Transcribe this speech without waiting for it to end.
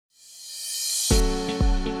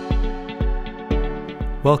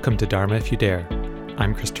Welcome to Dharma If You Dare.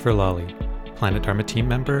 I'm Christopher Lawley, Planet Dharma team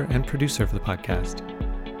member and producer of the podcast.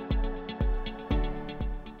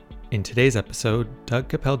 In today's episode, Doug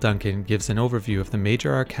Capel-Duncan gives an overview of the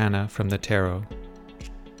major arcana from the tarot.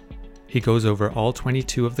 He goes over all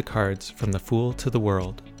 22 of the cards from the Fool to the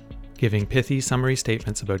World, giving pithy summary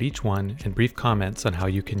statements about each one and brief comments on how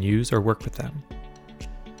you can use or work with them.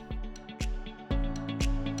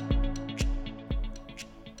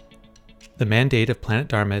 The mandate of Planet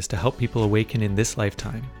Dharma is to help people awaken in this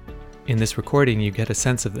lifetime. In this recording, you get a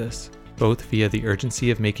sense of this, both via the urgency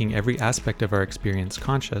of making every aspect of our experience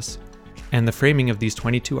conscious, and the framing of these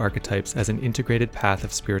 22 archetypes as an integrated path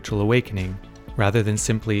of spiritual awakening, rather than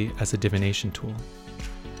simply as a divination tool.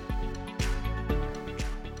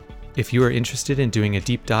 If you are interested in doing a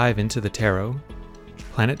deep dive into the tarot,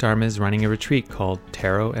 Planet Dharma is running a retreat called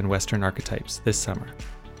Tarot and Western Archetypes this summer.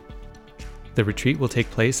 The retreat will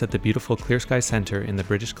take place at the beautiful Clear Sky Center in the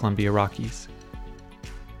British Columbia Rockies.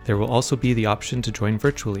 There will also be the option to join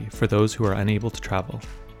virtually for those who are unable to travel.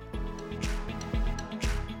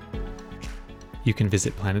 You can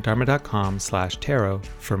visit planetdharma.com/tarot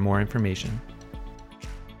for more information.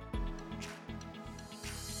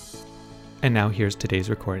 And now here's today's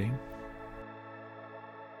recording.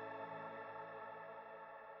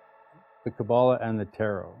 The Kabbalah and the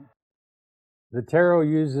Tarot. The Tarot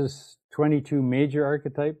uses 22 major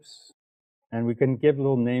archetypes, and we can give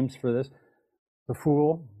little names for this. The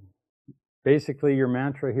Fool. Basically, your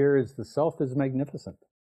mantra here is the self is magnificent.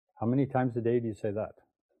 How many times a day do you say that?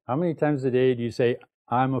 How many times a day do you say,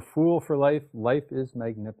 I'm a fool for life, life is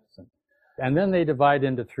magnificent? And then they divide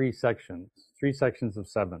into three sections of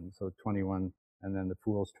 7, so 21, and then the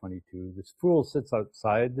Fool's 22. This Fool sits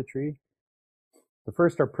outside the tree. The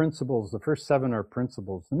first are principles, the first 7 are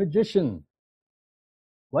principles. The Magician.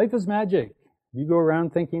 Life is magic. You go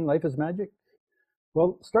around thinking life is magic?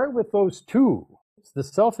 Well, start with those two. The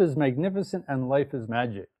self is magnificent and life is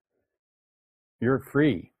magic. You're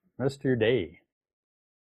free rest of your day.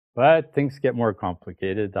 But things get more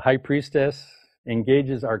complicated. The High Priestess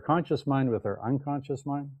engages our conscious mind with our unconscious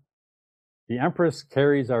mind. The Empress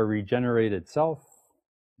carries our regenerated self.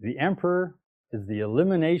 The Emperor is the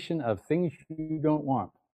elimination of things you don't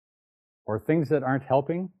want, or things that aren't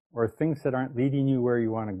helping, or things that aren't leading you where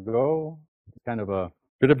you want to go. It's kind of a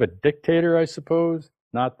bit of a dictator, I suppose.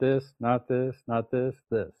 Not this, not this, not this,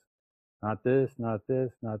 this. Not this, not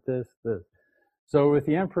this, not this, this. So with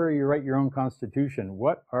the Emperor, you write your own constitution.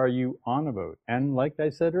 What are you on about? And like I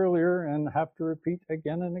said earlier, and have to repeat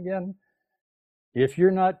again and again, if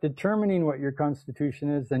you're not determining what your constitution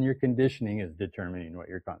is, then your conditioning is determining what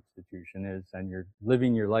your constitution is, and you're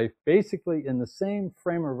living your life basically in the same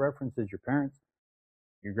frame of reference as your parents,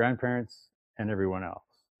 your grandparents, and everyone else.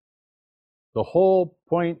 The whole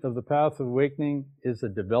point of the path of awakening is the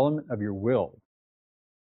development of your will.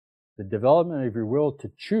 The development of your will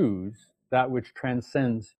to choose that which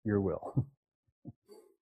transcends your will.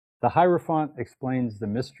 The Hierophant explains the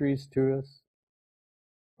mysteries to us.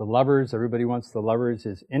 The Lovers, everybody wants the Lovers,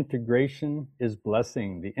 is integration is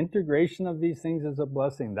blessing. The integration of these things is a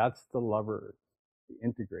blessing. That's the Lover, the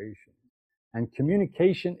integration. And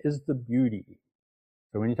communication is the beauty.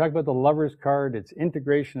 So when you talk about the Lover's card, it's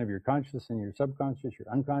integration of your conscious and your subconscious, your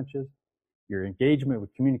unconscious, your engagement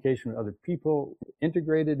with communication with other people,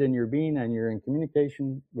 integrated in your being, and you're in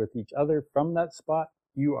communication with each other from that spot.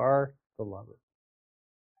 You are the Lover.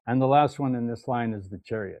 And the last one in this line is the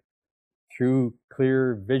Chariot. True,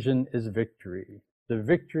 clear vision is victory. The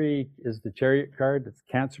victory is the Chariot card, it's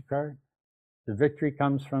Cancer card. The victory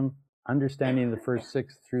comes from understanding the first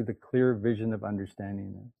 6 through the clear vision of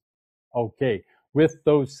understanding them. Okay. With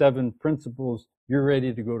those 7 principles, you're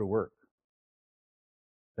ready to go to work.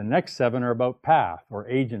 The next 7 are about path or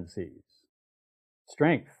agencies.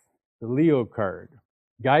 Strength, the Leo card.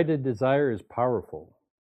 Guided desire is powerful.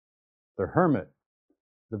 The Hermit,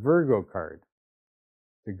 the Virgo card.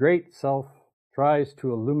 The great self tries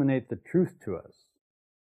to illuminate the truth to us.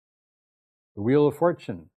 The Wheel of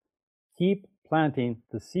Fortune. Keep planting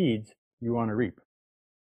the seeds you want to reap.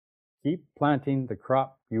 Keep planting the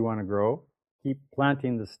crop you want to grow. Keep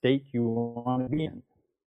planting the state you want to be in.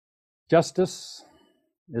 Justice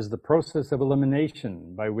is the process of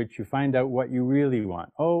elimination by which you find out what you really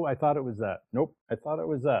want. Oh, I thought it was that. Nope, I thought it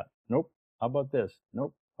was that. Nope, how about this?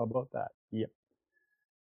 Nope, how about that? Yep.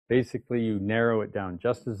 Basically, you narrow it down.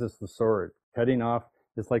 Justice is the sword. Cutting off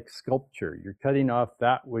is like sculpture. You're cutting off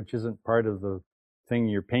that which isn't part of the thing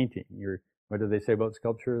you're painting. What do they say about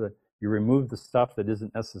sculpture? That you remove the stuff that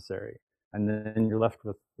isn't necessary. And then you're left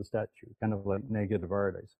with the statue, kind of like negative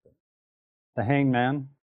art, I suppose. The Hangman,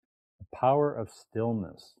 the power of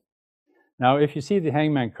stillness. Now, if you see the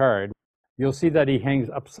hangman card, you'll see that he hangs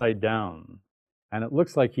upside down, and it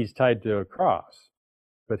looks like he's tied to a cross,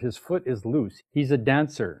 but his foot is loose. He's a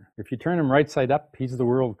dancer. If you turn him right side up, he's the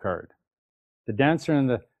world card. The dancer and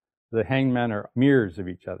the hangman are mirrors of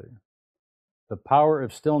each other. The power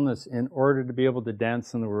of stillness in order to be able to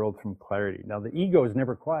dance in the world from clarity. Now, the ego is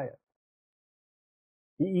never quiet.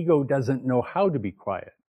 The ego doesn't know how to be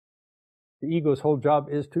quiet. The ego's whole job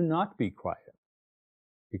is to not be quiet,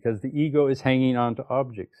 because the ego is hanging on to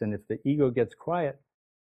objects. And if the ego gets quiet,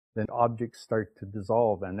 then objects start to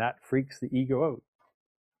dissolve, and that freaks the ego out.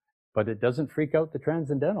 But it doesn't freak out the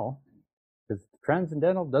transcendental, because the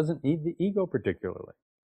transcendental doesn't need the ego particularly.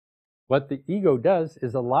 What the ego does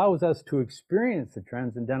is allows us to experience the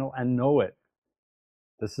transcendental and know it.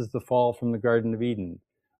 This is the fall from the Garden of Eden.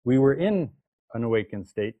 We were in an awakened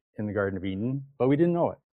state in the Garden of Eden, but we didn't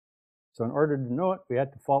know it. So in order to know it, we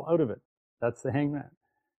had to fall out of it. That's the hangman.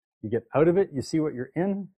 You get out of it, you see what you're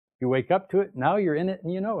in, you wake up to it, now you're in it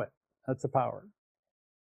and you know it. That's the power.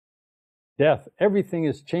 Death, everything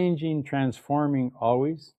is changing, transforming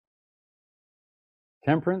always.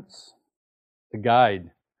 Temperance, the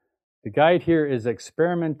guide. The guide here is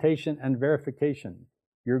experimentation and verification.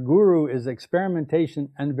 Your guru is experimentation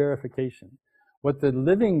and verification. What the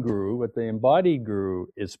living guru, what the embodied guru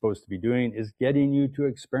is supposed to be doing is getting you to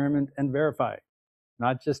experiment and verify,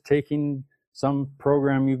 not just taking some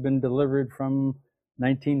program you've been delivered from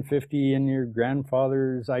 1950 and your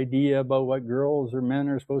grandfather's idea about what girls or men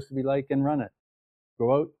are supposed to be like and run it.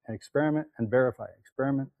 Go out and experiment and verify,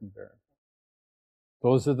 experiment and verify.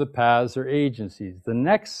 Those are the paths or agencies. The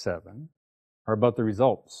next 7 are about the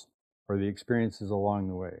results or the experiences along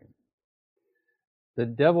the way. The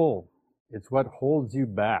devil, it's what holds you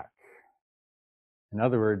back. In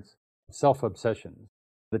other words, self-obsession.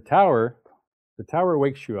 The tower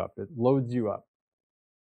wakes you up. It loads you up.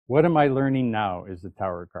 What am I learning now is the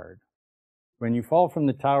tower card. When you fall from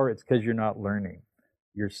the tower, it's because you're not learning.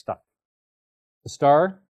 You're stuck. The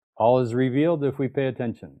star, all is revealed if we pay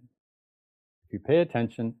attention. If you pay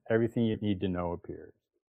attention, everything you need to know appears.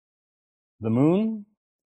 The moon,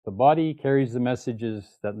 the body carries the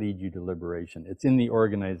messages that lead you to liberation. It's in the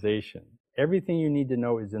organization. Everything you need to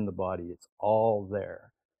know is in the body. It's all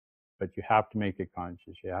there. But you have to make it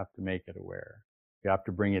conscious. You have to make it aware. You have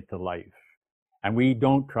to bring it to life. And we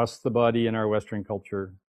don't trust the body in our Western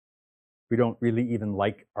culture. We don't really even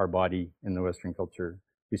like our body in the Western culture.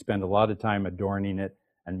 We spend a lot of time adorning it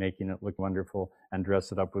and making it look wonderful and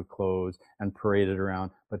dress it up with clothes and parade it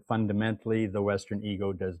around. But fundamentally, the Western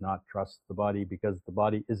ego does not trust the body because the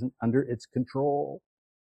body isn't under its control.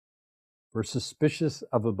 We're suspicious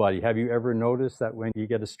of the body. Have you ever noticed that when you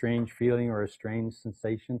get a strange feeling or a strange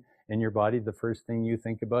sensation in your body, the first thing you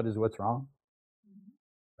think about is what's wrong?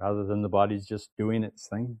 Rather than the body's just doing its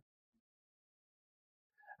thing.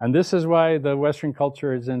 And this is why the Western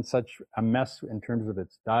culture is in such a mess in terms of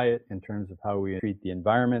its diet, in terms of how we treat the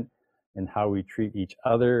environment, and how we treat each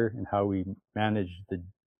other, and how we manage the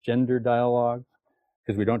gender dialogue,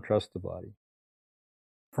 because we don't trust the body.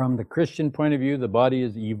 From the Christian point of view, the body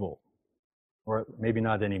is evil. Or maybe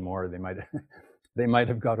not anymore. They might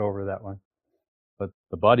have got over that one. But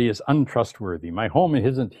the body is untrustworthy. My home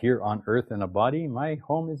isn't here on earth in a body. My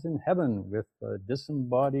home is in heaven with a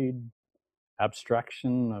disembodied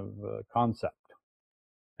abstraction of a concept.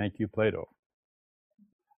 Thank you, Plato.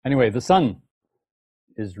 Anyway, the sun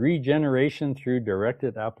is regeneration through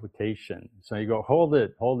directed application. So you go, hold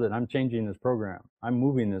it, I'm changing this program. I'm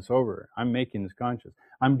moving this over. I'm making this conscious.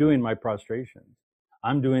 I'm doing my prostrations.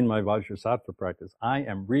 I'm doing my Vajrasattva practice. I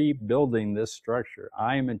am rebuilding this structure.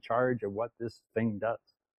 I am in charge of what this thing does.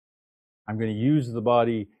 I'm going to use the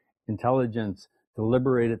body intelligence to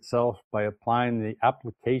liberate itself by applying the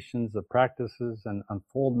applications, the practices and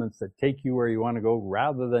unfoldments that take you where you want to go,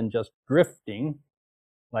 rather than just drifting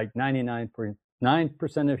like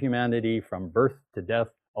 99.9% of humanity from birth to death,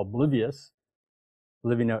 oblivious,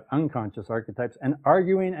 living out unconscious archetypes and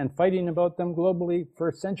arguing and fighting about them globally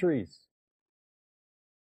for centuries.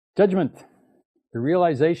 Judgment, the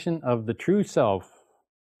realization of the true self,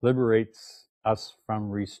 liberates us from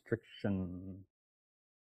restriction.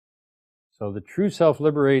 So the true self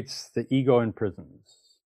liberates the ego in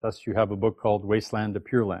prisons. Thus you have a book called Wasteland to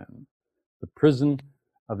Pure Land, the prison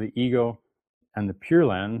of the ego and the pure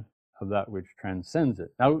land of that which transcends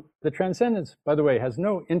it. Now, the transcendence, by the way, has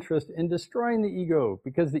no interest in destroying the ego,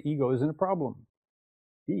 because the ego isn't a problem.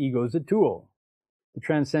 The ego is a tool. The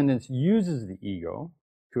transcendence uses the ego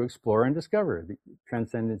to explore and discover. The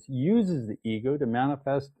transcendence uses the ego to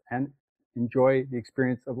manifest and enjoy the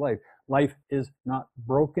experience of life. Life is not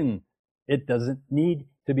broken. It doesn't need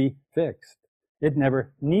to be fixed. It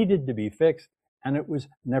never needed to be fixed, and it was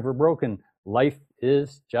never broken. Life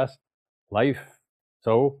is just life.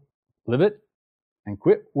 So live it and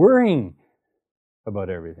quit worrying about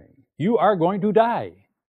everything. You are going to die.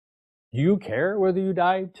 Do you care whether you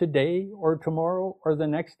die today or tomorrow or the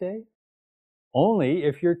next day? Only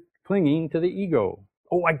if you're clinging to the ego.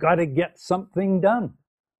 Oh, I got to get something done.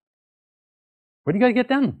 What do you got to get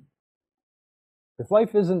done? If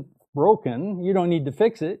life isn't broken, you don't need to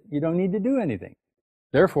fix it. You don't need to do anything.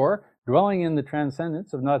 Therefore, dwelling in the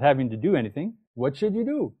transcendence of not having to do anything, what should you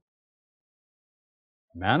do?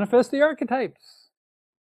 Manifest the archetypes.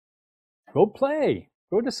 Go play.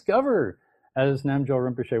 Go discover. As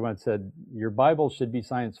Namgyal Rinpoche once said, your Bible should be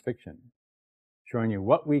science fiction, showing you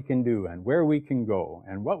what we can do and where we can go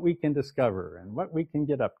and what we can discover and what we can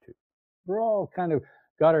get up to. We're all kind of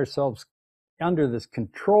got ourselves under this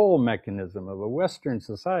control mechanism of a Western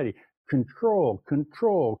society. Control,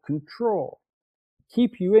 control, control.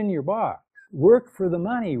 Keep you in your box. Work for the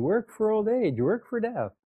money. Work for old age. Work for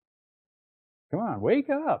death. Come on, wake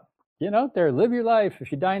up. Get out there. Live your life.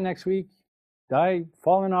 If you die next week, die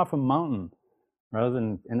falling off a mountain rather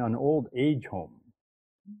than in an old age home.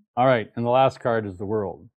 All right, and the last card is the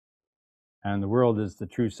world. And the world is the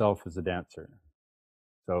true self as a dancer.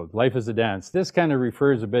 So life is a dance. This kind of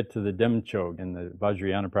refers a bit to the Demcho in the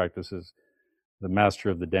Vajrayana practices, the master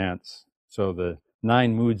of the dance. So the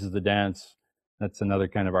 9 moods of the dance, that's another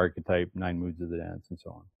kind of archetype, 9 moods of the dance and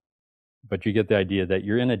so on. But you get the idea that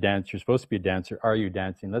you're in a dance, you're supposed to be a dancer. Are you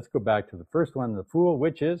dancing? Let's go back to the first one, the Fool,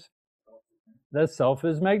 which is the self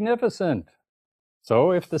is magnificent.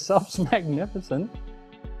 So if the self's magnificent,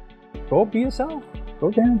 go be yourself.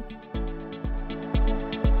 Go dance.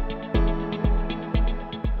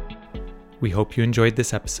 We hope you enjoyed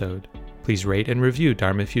this episode. Please rate and review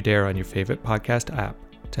Dharma If You Dare on your favorite podcast app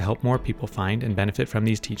to help more people find and benefit from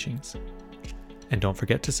these teachings. And don't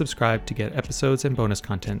forget to subscribe to get episodes and bonus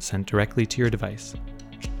content sent directly to your device.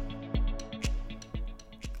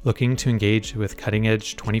 Looking to engage with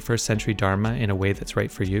cutting-edge 21st century Dharma in a way that's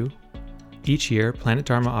right for you? Each year, Planet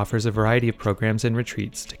Dharma offers a variety of programs and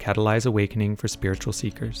retreats to catalyze awakening for spiritual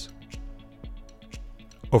seekers.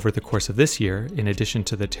 Over the course of this year, in addition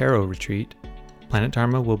to the Tarot retreat, Planet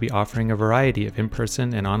Dharma will be offering a variety of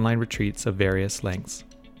in-person and online retreats of various lengths.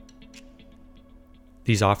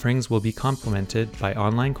 These offerings will be complemented by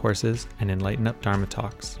online courses and Enlighten Up Dharma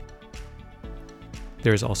talks.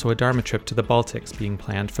 There is also a Dharma trip to the Baltics being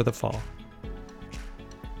planned for the fall.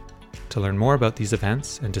 To learn more about these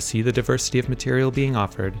events and to see the diversity of material being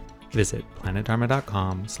offered, visit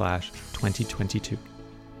planetdharma.com/2022.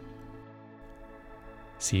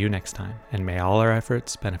 See you next time, and may all our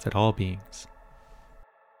efforts benefit all beings.